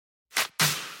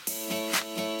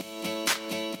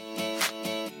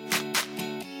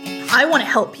I want to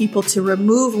help people to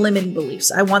remove limiting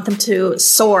beliefs. I want them to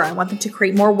soar. I want them to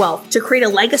create more wealth, to create a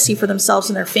legacy for themselves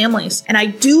and their families. And I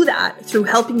do that through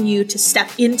helping you to step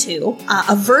into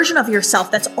a version of yourself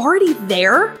that's already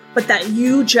there, but that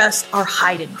you just are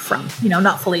hiding from,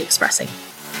 not fully expressing.